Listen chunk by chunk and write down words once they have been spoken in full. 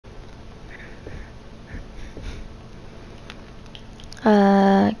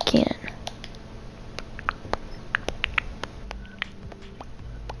Kienen.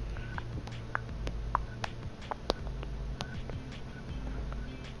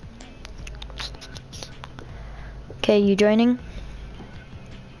 Okay, you joining?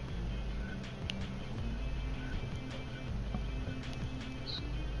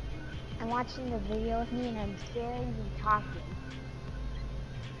 I'm watching the video with me and I'm scared you talking.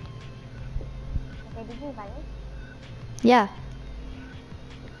 Okay, did you invite me? Yeah.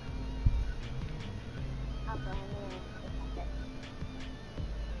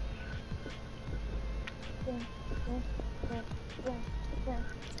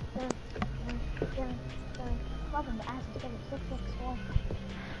 Okay, welcome to Ashes 664.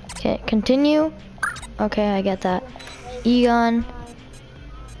 Okay, continue. Okay, I get that. Egon.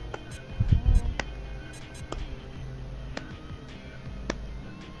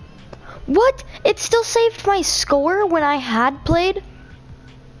 What? It still saved my score when I had played?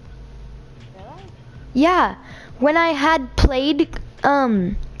 Really? Yeah. When I had played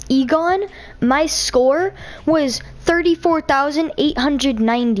Egon, my score was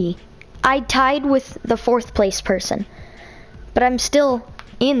 34,890. I tied with the 4th place person. But I'm still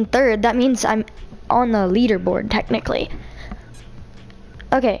in 3rd. That means I'm on the leaderboard technically.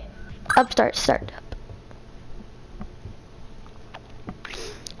 Okay. Start up.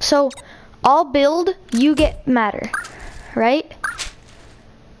 So, I'll build, you get matter, right?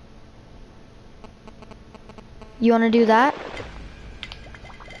 You wanna do that?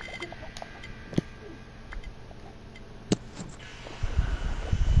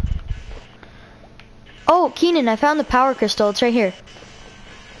 Oh, Kienen, I found the power crystal, it's right here.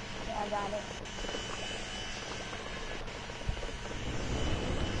 Yeah, I got it.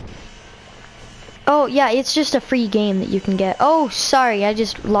 Oh, yeah, it's just a free game that you can get. Oh, sorry, I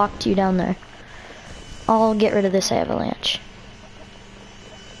just locked you down there. I'll get rid of this avalanche.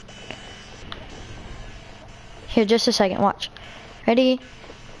 Here, just a second, watch. Ready?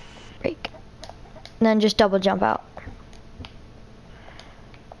 Break. And then just double jump out.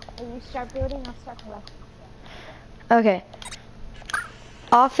 When you start building, I'll start collecting. Okay.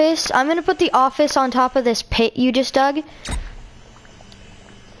 Office, I'm gonna put the office on top of this pit you just dug.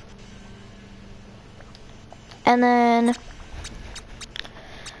 And then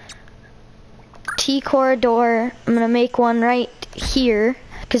T corridor, I'm gonna make one right here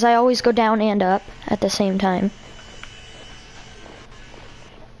because I always go down and up at the same time.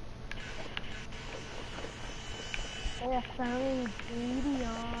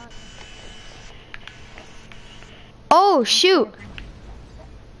 Oh shoot!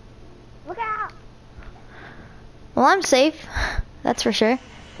 Look out! Well, I'm safe, that's for sure. I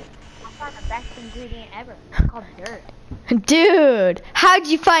found the best ingredient ever. It's called dirt. Dude, how'd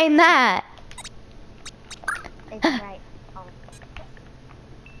you find that? It's right. Oh.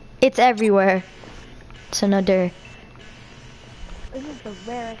 It's everywhere, so no dirt. This is the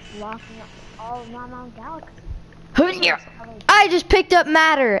rarest lock in all of Nom Nom Galaxy. I just picked up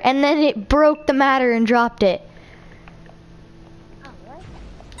matter and then it broke the matter and dropped it. Oh, what?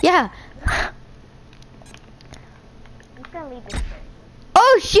 Yeah. I'm just gonna leave this here.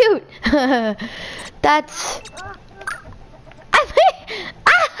 Oh shoot! That's.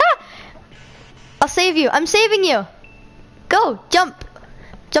 I'll save you. I'm saving you. Go, jump.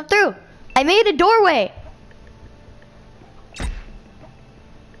 Jump through. I made a doorway.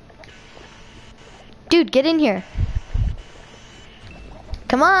 Dude, get in here.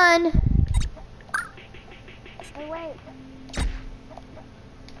 Come on. Hey, wait.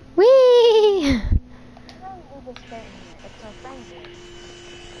 Whee! I'm gonna leave this dirt in here. It's our friend's here.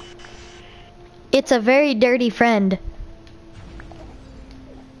 It's a very dirty friend.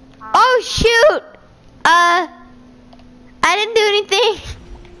 Oh shoot! I didn't do anything.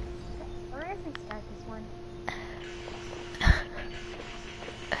 Where is we start this one?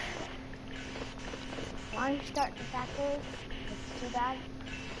 Why don't you start the factory? It's too bad.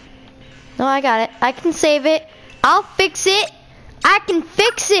 No, I got it. I can save it. I'll fix it. I can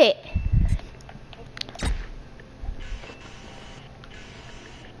fix it.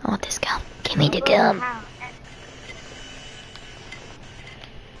 I want this gum. Give me the gum.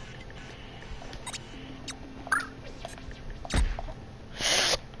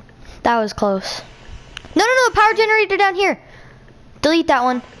 That was close. No, power generator down here. Delete that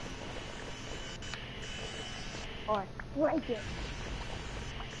one. Or break it.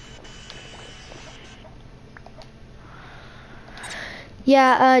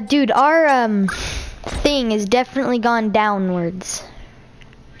 Yeah, dude, our thing has definitely gone downwards.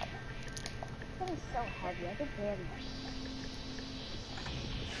 That is so heavy. I could barely.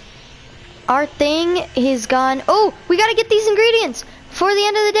 our thing is gone. Oh, we gotta get these ingredients before the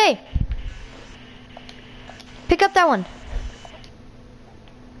end of the day. Pick up that one.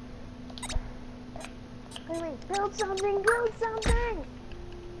 Wait, build something, build something!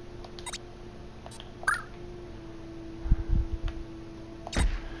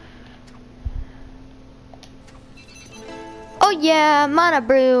 Oh yeah, mana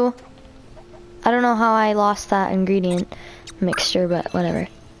brew. I don't know how I lost that ingredient mixture, but whatever.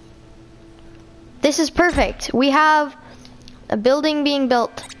 This is perfect. We have a building being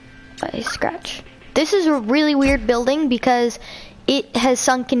built by scratch. This is a really weird building because it has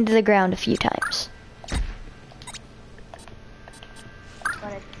sunk into the ground a few times.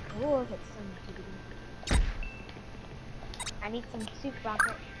 But it's cool if it's some. I need some soup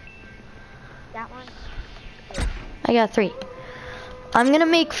rocket. That one? I got 3. I'm gonna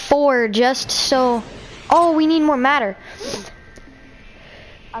make 4 just so. Oh, we need more matter.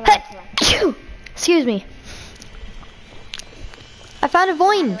 Excuse me. I found a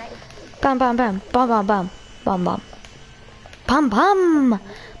vine. Bam bam bam bam bam bam bam bam bam bam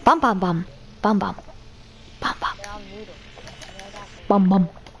bam bam bam bam bam bam bam bam bam.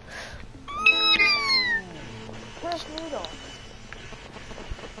 Where's noodle?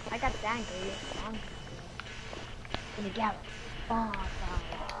 I got that ingredient. In a gallon.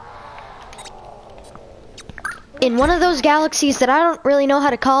 In one of those galaxies that I don't really know how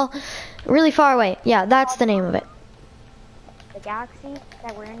to call, really far away. Yeah, that's the name of it. The galaxy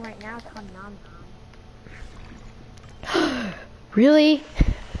that we're in right now is called Nom Nom. Really? It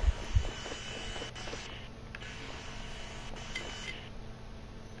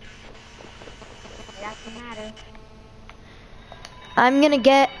doesn't matter. I'm gonna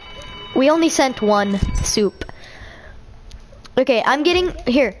get. We only sent 1 soup. Okay, I'm getting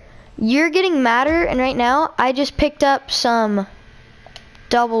here. You're getting matter, and right now I just picked up some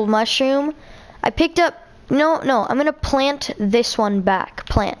double mushroom. I picked up. No, I'm gonna plant this one back.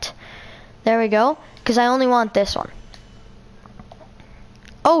 Plant. There we go. Because I only want this one.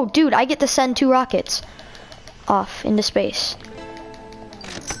 Oh, dude, I get to send 2 rockets off into space.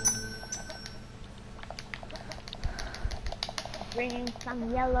 Bringing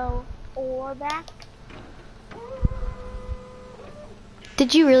some yellow ore back.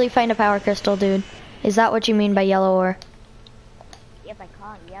 Did you really find a power crystal, dude? Is that what you mean by yellow ore? Yep, I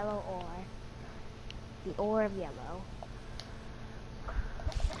call it yellow ore. The ore of yellow.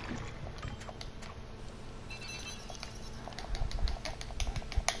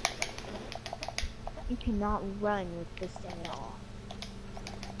 You cannot run with this thing at all.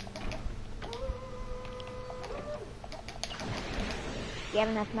 You have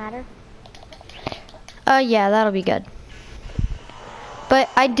enough matter? Yeah, that'll be good. But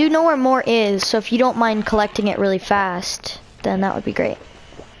I do know where more is, so if you don't mind collecting it really fast, then that would be great.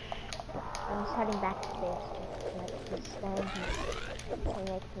 I'm just heading back to space. Like this thing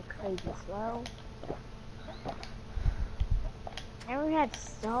makes me crazy slow. And we had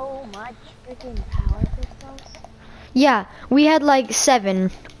so much freaking power crystals. Yeah, we had like 7,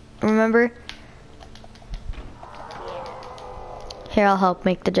 remember? Yeah. Here, I'll help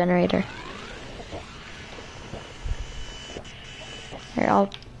make the generator. Here,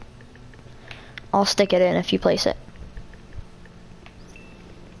 I'll stick it in if you place it.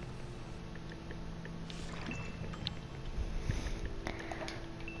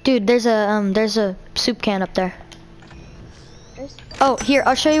 Dude, there's a soup can up there. Oh, here,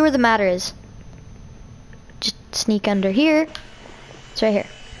 I'll show you where the matter is. Just sneak under here. It's right here.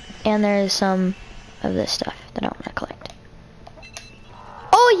 And there's some of this stuff that I want to collect.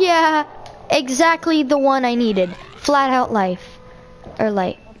 Oh yeah! Exactly the one I needed. Flat out life. Or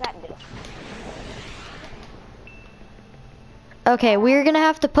light. What's that do? Okay, we're gonna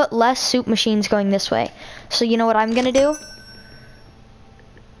have to put less soup machines going this way. So you know what I'm gonna do?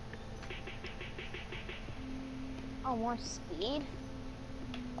 Oh, more speed?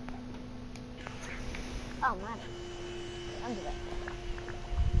 Oh, man. Under it.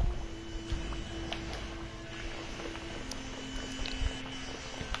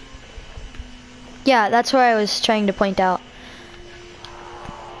 Yeah, that's what I was trying to point out.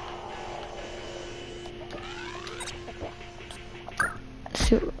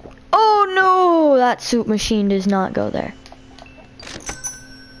 Soup. Oh no! That soup machine does not go there.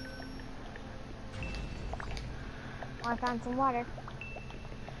 Oh, I found some water.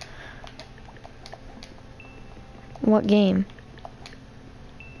 What game?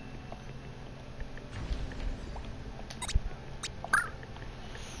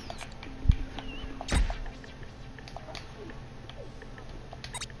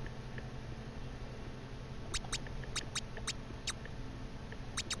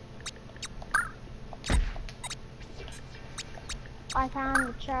 I found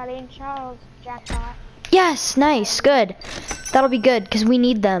the Charlie and Charles jackpot. Yes, nice, good. That'll be good, because we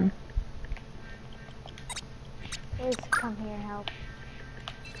need them. Please come here and help.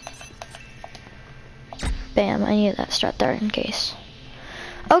 Bam, I need that strat there in case.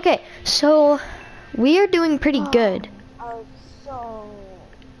 Okay, so we are doing pretty good. I was so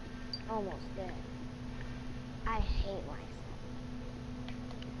almost dead. I hate myself.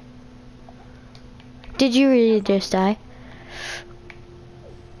 Did you really just die?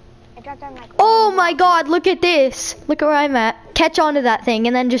 I dropped down like. Oh my god, look at this. Look where I'm at. Catch onto that thing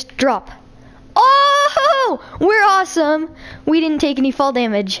and then just drop. Oh, we're awesome. We didn't take any fall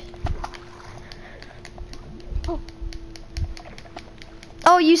damage.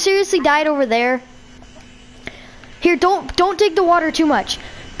 Oh, you seriously died over there? Here, don't dig the water too much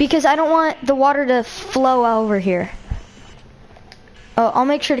because I don't want the water to flow over here. Oh, I'll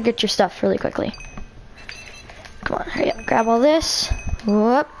make sure to get your stuff really quickly. Come on, hurry up, grab all this.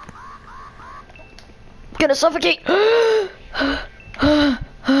 Whoop. Gonna suffocate.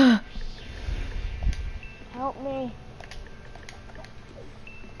 Help me.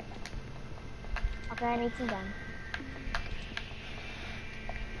 Okay, I need some gun.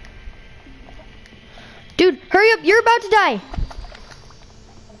 Dude, hurry up, you're about to die.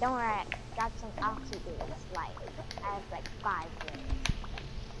 Don't worry, I got some oxy boots. Like, I have like 5 boots.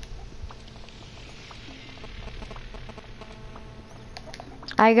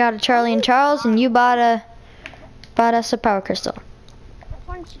 I got a Charlie and Charles and you bought us a power crystal. Which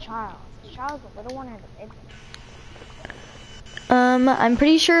one's Charles? Is Charles the little one or the big one? I'm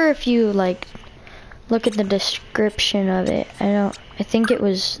pretty sure if you like look at the description of it, I think it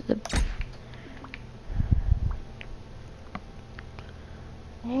was the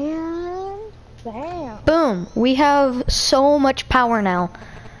And bam. boom. We have so much power now.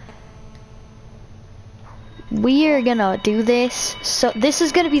 We are gonna do this. So this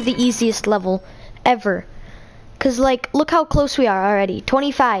is gonna be the easiest level ever. Cause like, look how close we are already.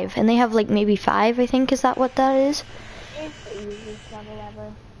 25, and they have like maybe 5, I think. Is that what that is? It's the easiest level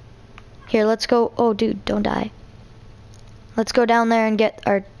ever. Here, let's go. Oh, dude, don't die. Let's go down there and get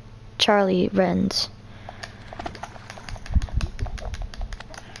our Charlie Wrens.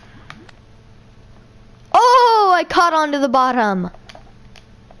 Oh, I caught onto the bottom.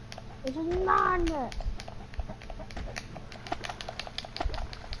 This is madness.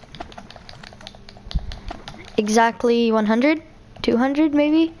 Exactly 100? 200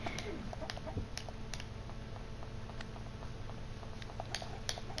 maybe?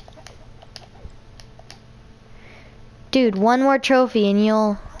 Dude, one more trophy and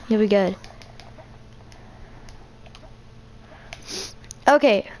you'll be good.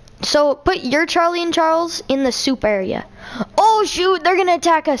 Okay, so put your Charlie and Charles in the soup area. Oh shoot, they're gonna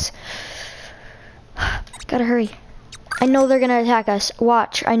attack us. Gotta hurry. I know they're gonna attack us.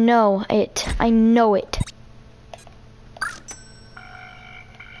 Watch, I know it. I know it.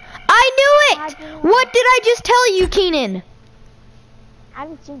 I knew it! What did I just tell you, Kienen? How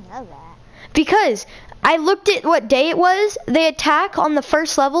did you know that? Because I looked at what day it was. They attack on the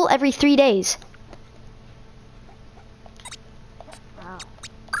first level every 3 days. Wow.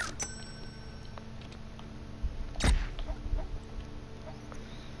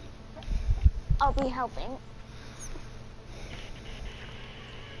 I'll be helping.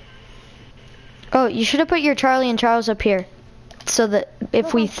 Oh, you should have put your Charlie and Charles up here. So that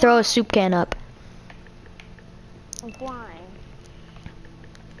if we throw a soup can up. I'm flying.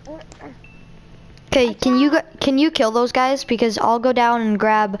 Okay, can you kill those guys? Because I'll go down and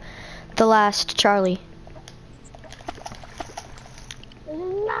grab the last Charlie. This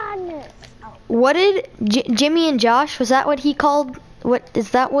is madness. Oh. What did Jimmy and Josh, was that what he called? What is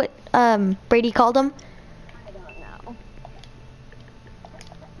that what Brady called them? I don't know.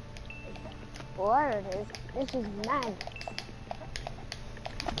 What it is? This is madness.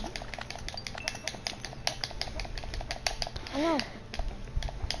 I know.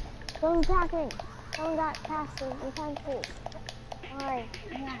 Someone's attacking. Someone got past the defenses. Alright,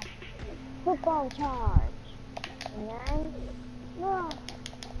 yeah. Football charge. And then, no.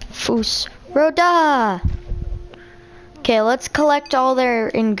 Foos Roda. Okay, let's collect all their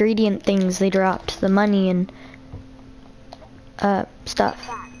ingredient things they dropped. The money and stuff.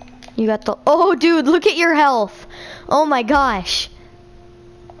 You got the, oh dude, look at your health. Oh my gosh.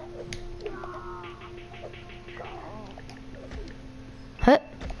 Huh.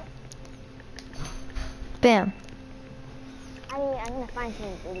 Bam. I'm gonna find some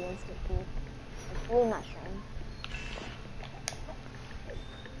ingredients to feed. Like blue mushroom.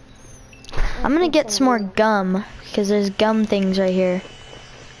 I'm gonna get some more gum because there's gum things right here.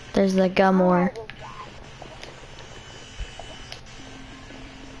 There's the gum ore.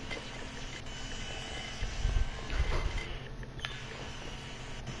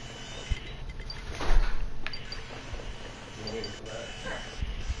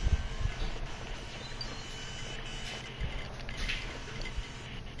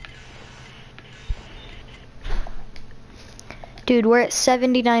 Dude, we're at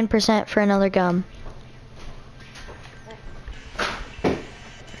 79% for another gum.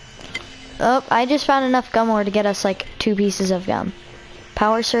 Oh, I just found enough gum ore to get us like 2 pieces of gum.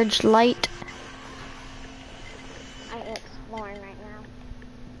 Power surge light. I'm exploring right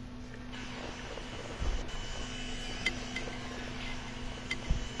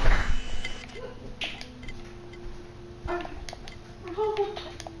now.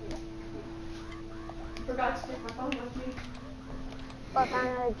 Forgot to take my phone with me. Well, I found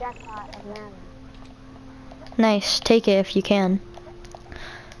another jackpot of mana. Nice, take it if you can.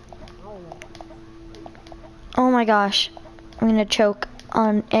 Oh, no. Oh my gosh, I'm gonna choke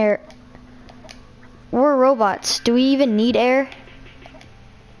on air. We're robots. Do we even need air?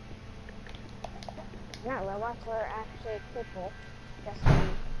 Not robots, we're actually people. Just in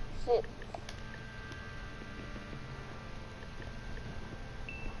suits.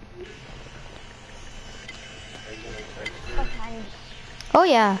 Okay. Oh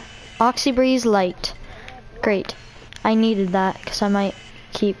yeah, Oxybreeze light. Great. I needed that because I might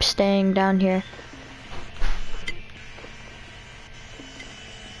keep staying down here.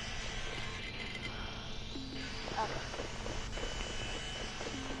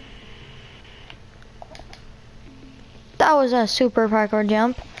 That was a super parkour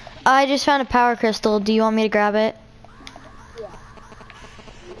jump. I just found a power crystal. Do you want me to grab it? Yeah.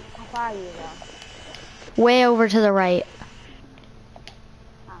 How far are you though? Way over to the right.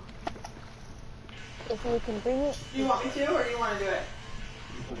 Oh. If you can bring it. Do you want me to, or do you want to do it?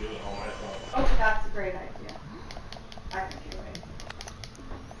 Oh, that's a great idea. I can do it.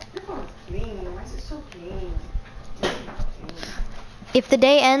 Your phone's clean. Why is it so clean? If the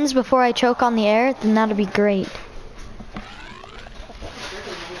day ends before I choke on the air, then that'll be great.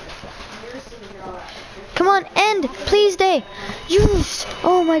 Come on, end! Please, day! Yes!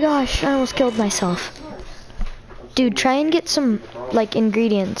 Oh my gosh, I almost killed myself. Dude, try and get some, like,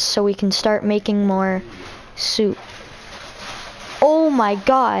 ingredients so we can start making more soup. Oh my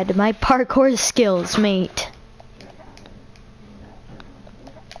god, my parkour skills, mate.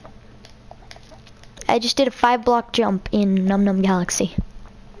 I just did a 5-block jump in Nom Nom Galaxy.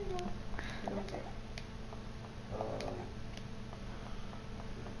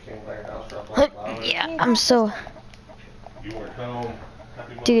 Yeah, I'm so...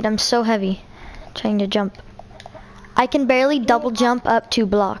 Dude, I'm so heavy trying to jump. I can barely double jump up 2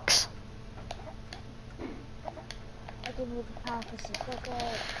 blocks. I give you the power crystal quicker.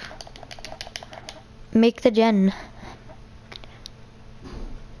 Make the gen.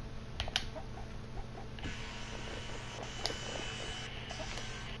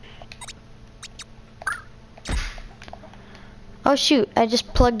 Oh shoot, I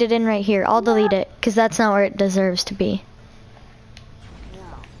just plugged it in right here. I'll delete it, because that's not where it deserves to be. No.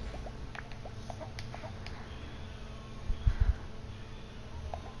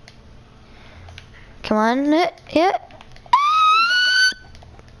 Come on, yeah.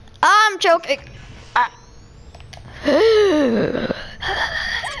 I'm choking.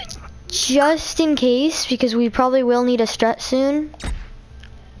 Just in case, because we probably will need a strut soon,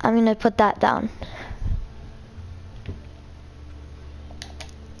 I'm gonna put that down.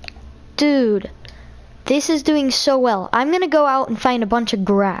 Dude, this is doing so well. I'm gonna go out and find a bunch of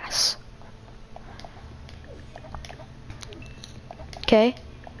grass. Okay?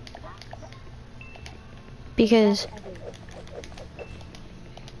 Because,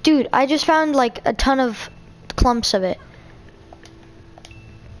 dude, I just found like a ton of clumps of it.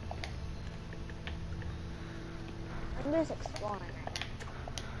 I'm just exploring right now.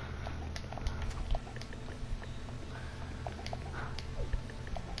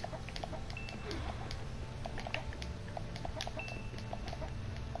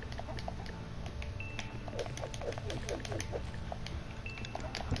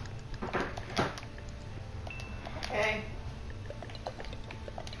 Okay.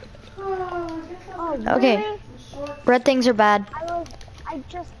 Oh, Okay. really? Red things are bad. I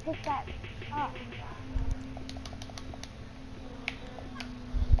just picked that up.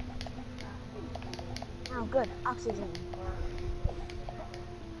 Oh, good. Oxygen.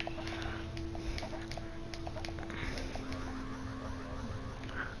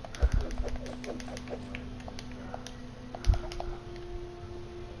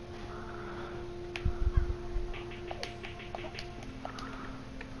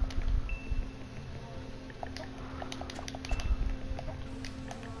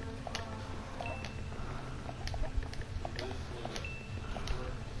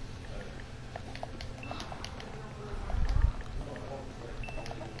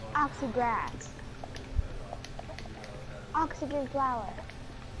 Oxygrass. Oxygen flower.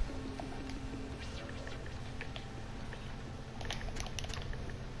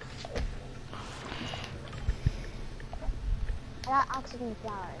 got oxygen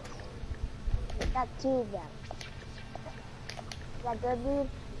flowers. Got 2 of them. Is that good, dude?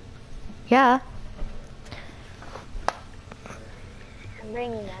 Yeah. I'm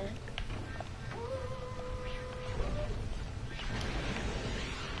bringing them.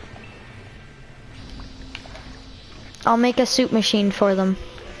 I'll make a soup machine for them.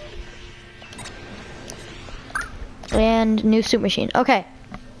 And new soup machine. Okay.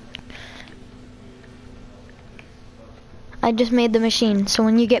 I just made the machine, so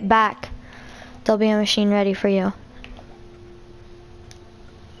when you get back, there'll be a machine ready for you.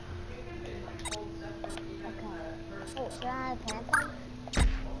 Okay. Oh, should I plant them?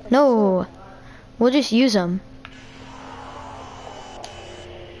 No, we'll just use them.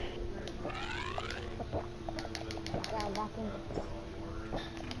 Yeah, back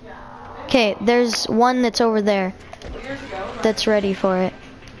in. Okay, there's one that's over there that's ready for it.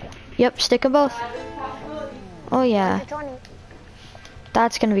 Yep, stick them both. Oh yeah, For 20.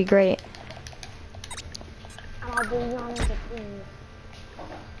 that's gonna be great. And I'll do you on the 15.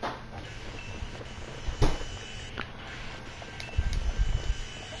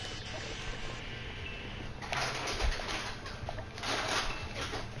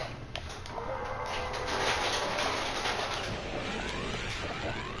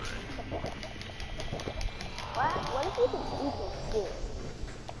 What if you can eat this soup?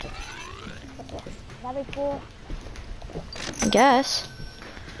 That'd be cool. I guess.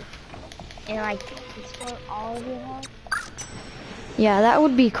 And like, explode all of your health. Yeah, that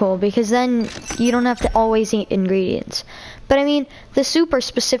would be cool because then you don't have to always eat ingredients. But I mean, the soup are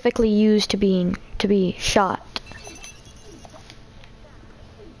specifically used to be shot.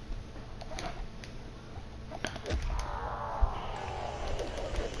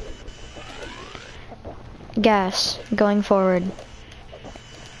 Gas going forward.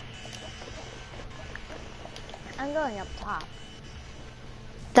 I'm going up top.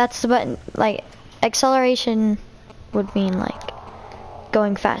 That's the button. Like acceleration would mean like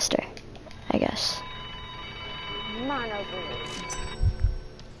going faster, I guess. Mono blue.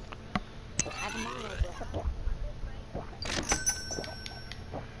 I have mono blue.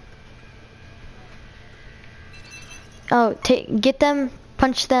 Oh, get them,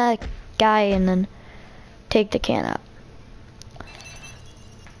 punch the guy, and then take the can out.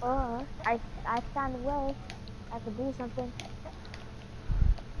 Oh, I found a way. I could do something.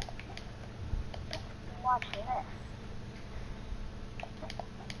 Watch this.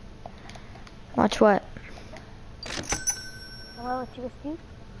 Watch what? You know what you just do?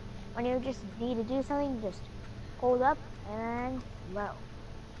 When you just need to do something, just hold up and row.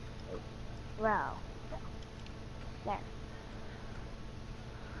 Row. There.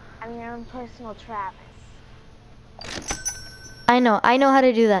 I'm your own personal Travis. I know how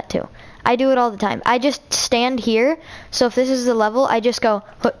to do that too. I do it all the time. I just stand here, so if this is the level, I just go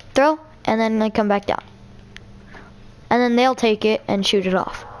hook, throw, and then I come back down. And then they'll take it and shoot it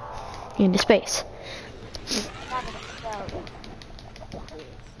off into space.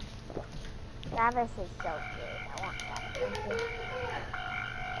 Travis is so good. I want that.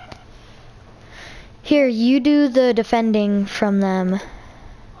 Here, you do the defending from them.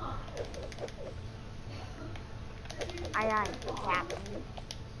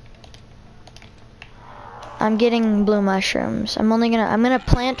 I'm getting blue mushrooms. I'm gonna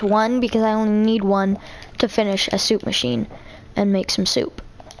plant one because I only need one to finish a soup machine and make some soup.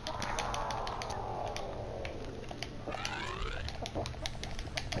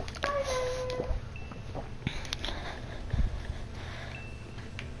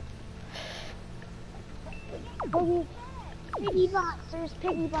 Piggy box, there's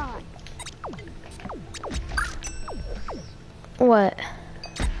piggy box. What?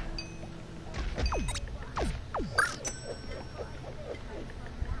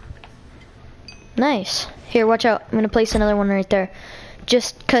 Nice. Here, watch out. I'm gonna place another one right there.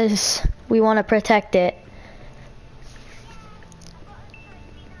 Just 'cause we want to protect it.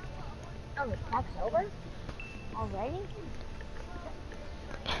 Oh, the pack's over? Already?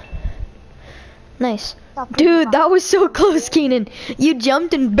 Nice. Dude, that was so close, Kienen. You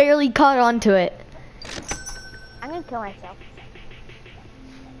jumped and barely caught onto it. I'm gonna kill myself.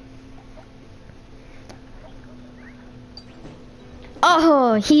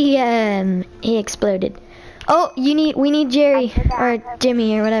 Oh, he exploded. Oh, we need Jerry or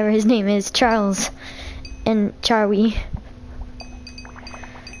Jimmy or whatever his name is, Charles and Charlie.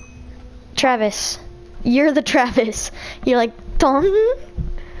 Travis, you're the Travis. You're like Tom.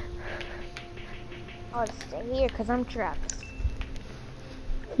 I'll stay here because I'm Travis.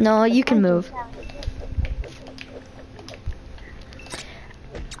 No, you can move.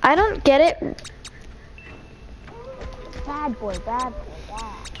 I don't get it. Bad boy, bad boy,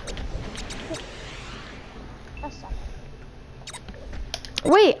 bad. That's something.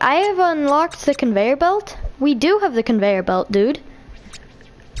 Wait, I have unlocked the conveyor belt? We do have the conveyor belt, dude.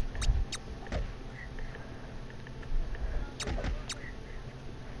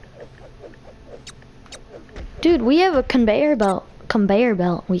 Dude, we have a conveyor belt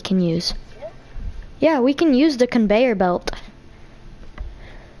we can use. Yeah, we can use the conveyor belt.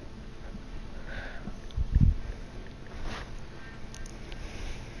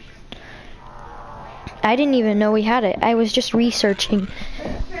 I didn't even know we had it. I was just researching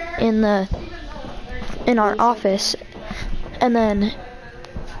in our office, and then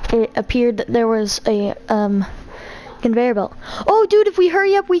it appeared that there was a conveyor belt. Oh, dude, if we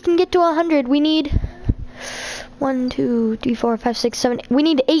hurry up, we can get to 100. We need 1, 2, 3, 4, 5, 6, 7. We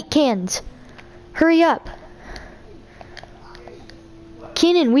need 8 cans. Hurry up.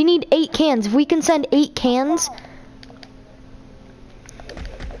 Kienen, we need 8 cans. If we can send 8 cans.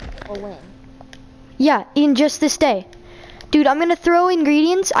 We'll win. Yeah, in just this day. Dude, I'm gonna throw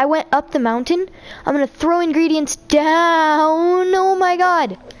ingredients. I went up the mountain. I'm gonna throw ingredients down. Oh my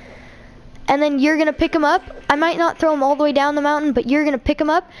god. And then you're gonna pick them up. I might not throw them all the way down the mountain, but you're gonna pick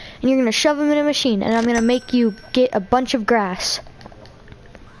them up and you're gonna shove them in a machine. And I'm gonna make you get a bunch of grass.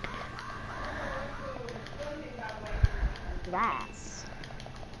 Grass.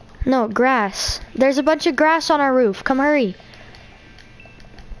 No, grass. There's a bunch of grass on our roof. Come hurry.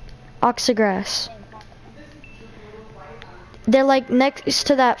 Oxygrass. They're like next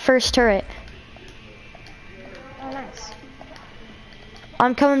to that first turret. Oh, nice.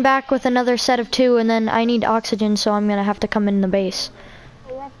 I'm coming back with another set of 2, and then I need oxygen, so I'm gonna have to come in the base.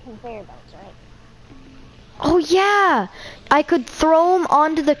 Oh, you have conveyor belts, right? Oh yeah! I could throw them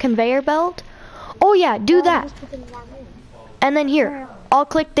onto the conveyor belt. Oh yeah, do that. Just put them down in. And then here, I'll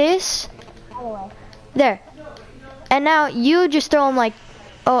click this. By the way. There. And now you just throw them like,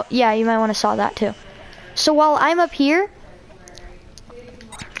 oh yeah, you might want to saw that too. So while I'm up here,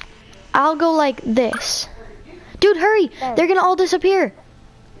 I'll go like this. Dude, hurry! There. They're gonna all disappear.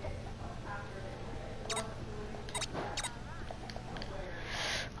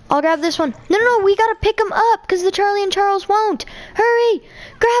 I'll grab this one. No, no, no, we gotta pick them up because the Charlie and Charles won't. Hurry!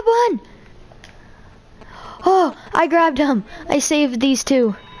 Grab one! Oh, I grabbed them. I saved these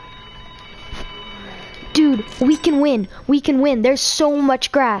 2. Dude, we can win. We can win. There's so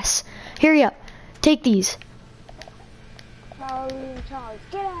much grass. Hurry up. Take these. Charlie, Charles,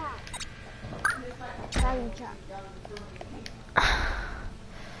 get out! Charlie, Charles.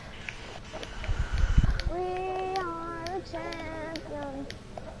 We are the champions.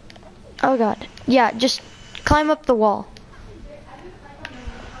 Oh god. Yeah, just climb up the wall.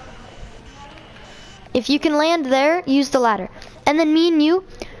 If you can land there, use the ladder. And then me and you,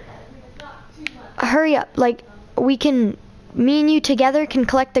 hurry up. Like, we can, me and you together can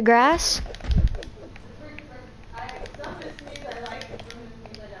collect the grass.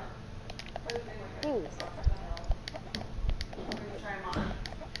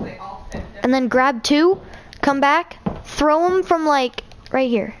 And then grab 2, come back, throw them from like right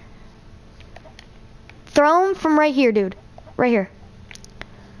here. Throw them from right here, dude. Right here.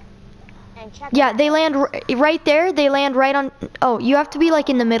 And check Yeah, they land right there. They land right on. Oh, you have to be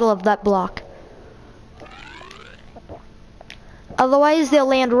like in the middle of that block. Otherwise, they'll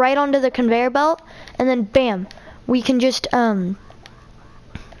land right onto the conveyor belt, and then bam, we can just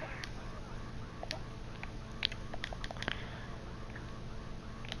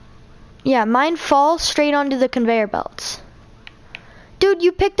Yeah, mine fall straight onto the conveyor belts. Dude,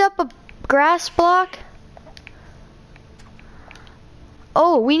 you picked up a grass block?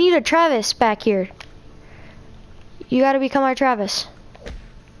 Oh, we need a Travis back here. You gotta become our Travis.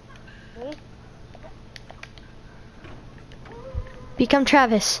 Me? Become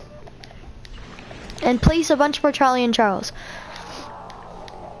Travis. And place a bunch more Charlie and Charles.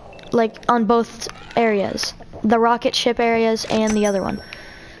 Like, on both areas. The rocket ship areas and the other one.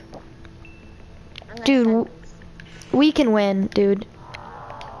 Dude, we can win, dude.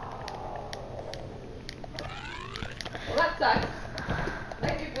 Well, that sucks.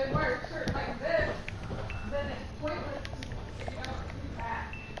 Like if it were a shirt like this, then it's pointless to, do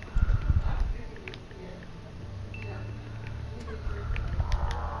that.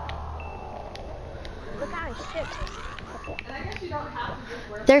 Look how it ships. And I guess you don't have to just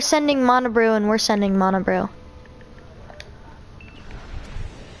wear. They're sending Monobrew and we're sending Monobrew.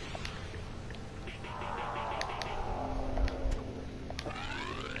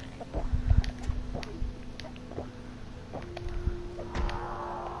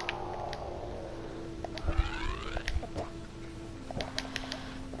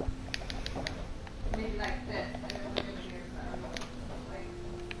 Maybe like this. I don't know if you're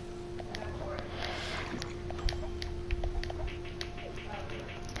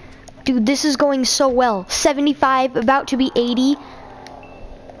Dude, this is going so well. 75, about to be 80.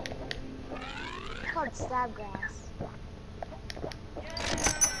 It's called stab grass.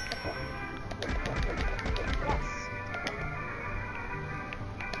 Yes.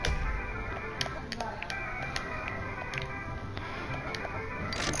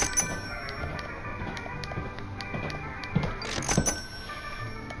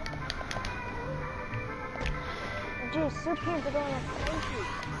 Dude, soup cans are going like crazy.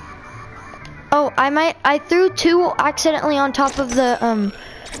 Oh, I threw 2 accidentally on top of the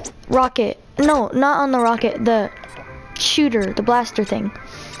rocket. No, not on the rocket, the shooter, the blaster thing.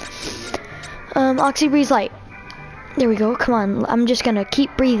 Oxy Breeze Light. There we go, come on, I'm just gonna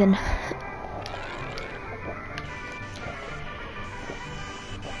keep breathing.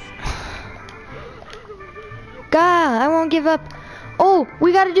 God, I won't give up. Oh,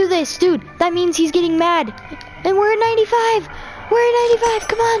 we gotta do this, dude. That means he's getting mad. And we're at 95. We're at 95,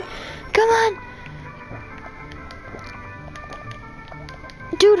 come on. Come on.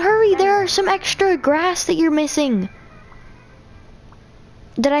 Dude, hurry, there are some extra grass that you're missing.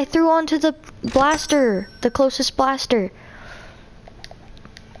 That I threw onto the blaster, the closest blaster.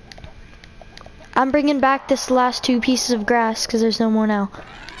 I'm bringing back this last 2 pieces of grass because there's no more now.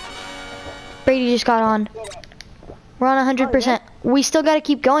 Brady just got on. We're on 100%. We still gotta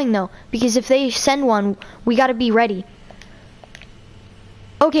keep going though, because if they send one, we gotta be ready.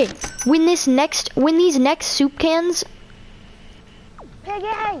 Okay, when these next soup cans.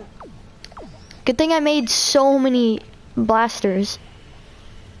 Yay! Good thing I made so many blasters.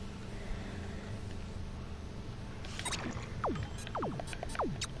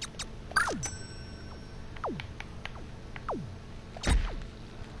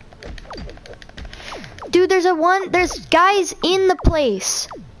 Dude, there's guys in the place.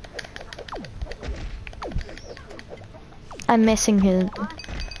 I'm missing him.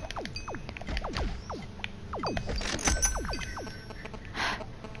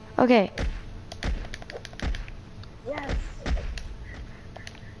 Okay. Yes.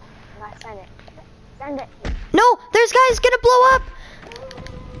 Send it. Send it. No, there's guys gonna blow up.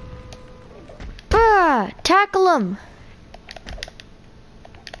 Tackle him.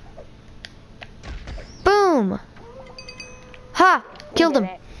 Boom. Ha, killed him.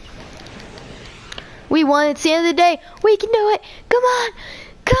 We won. It's the end of the day. We can do it. Come on.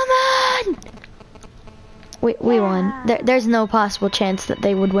 Come on. We won. There's no possible chance that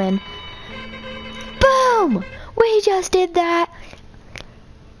they would win. Boom. We just did that.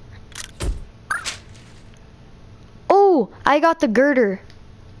 Oh, I got the girder.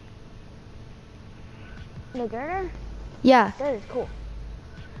 The girder? Yeah. That is cool.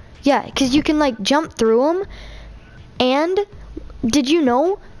 Yeah, because you can like jump through them. And did you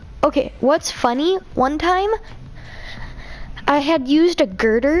know? Okay, what's funny? One time I had used a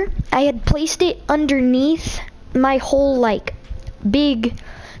girder. I had placed it underneath my whole like big,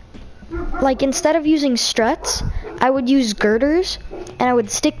 like instead of using struts, I would use girders, and I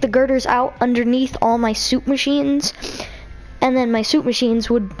would stick the girders out underneath all my soup machines. And then my soup machines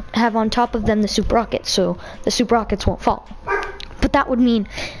would have on top of them the soup rockets, so the soup rockets won't fall. But that would mean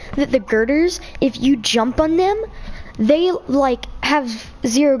that the girders, if you jump on them, they like have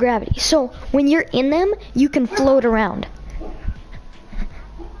 0 gravity. So when you're in them, you can float around.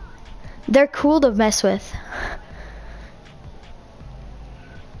 They're cool to mess with.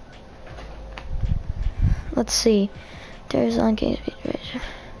 Let's see. There's on game speed,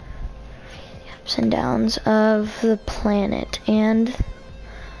 ups and downs of the planet and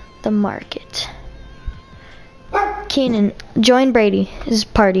the market. Kienen, join Brady's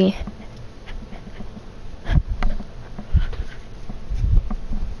party.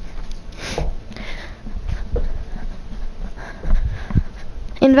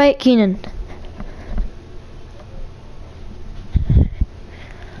 Invite Kienen.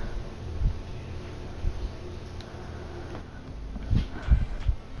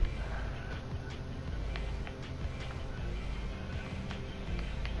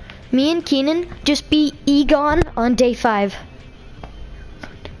 Me and Kienen just beat Egon on day 5.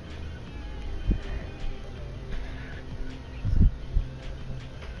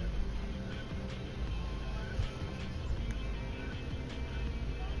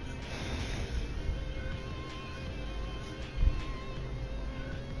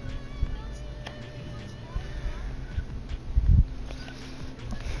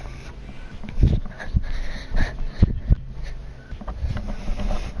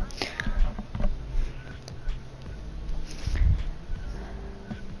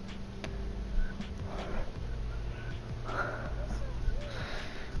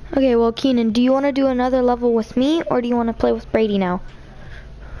 Okay, well, Kienen, do you want to do another level with me, or do you want to play with Brady now?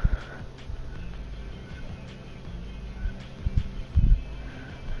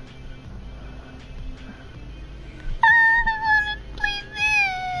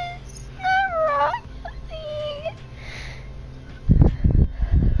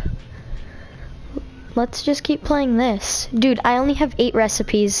 let's just keep playing this. Dude, I only have 8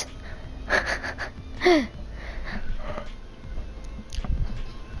 recipes.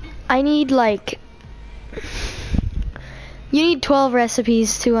 I need like... You need 12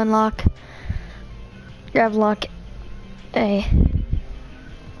 recipes to unlock Gravlock A.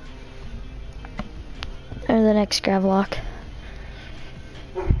 Or the next Gravlock.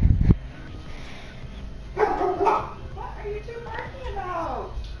 What are you two barking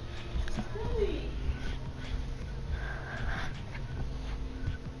about? Really?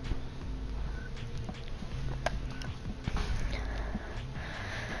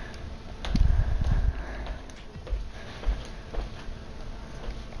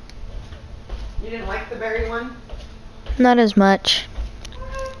 You didn't like the berry one? Not as much.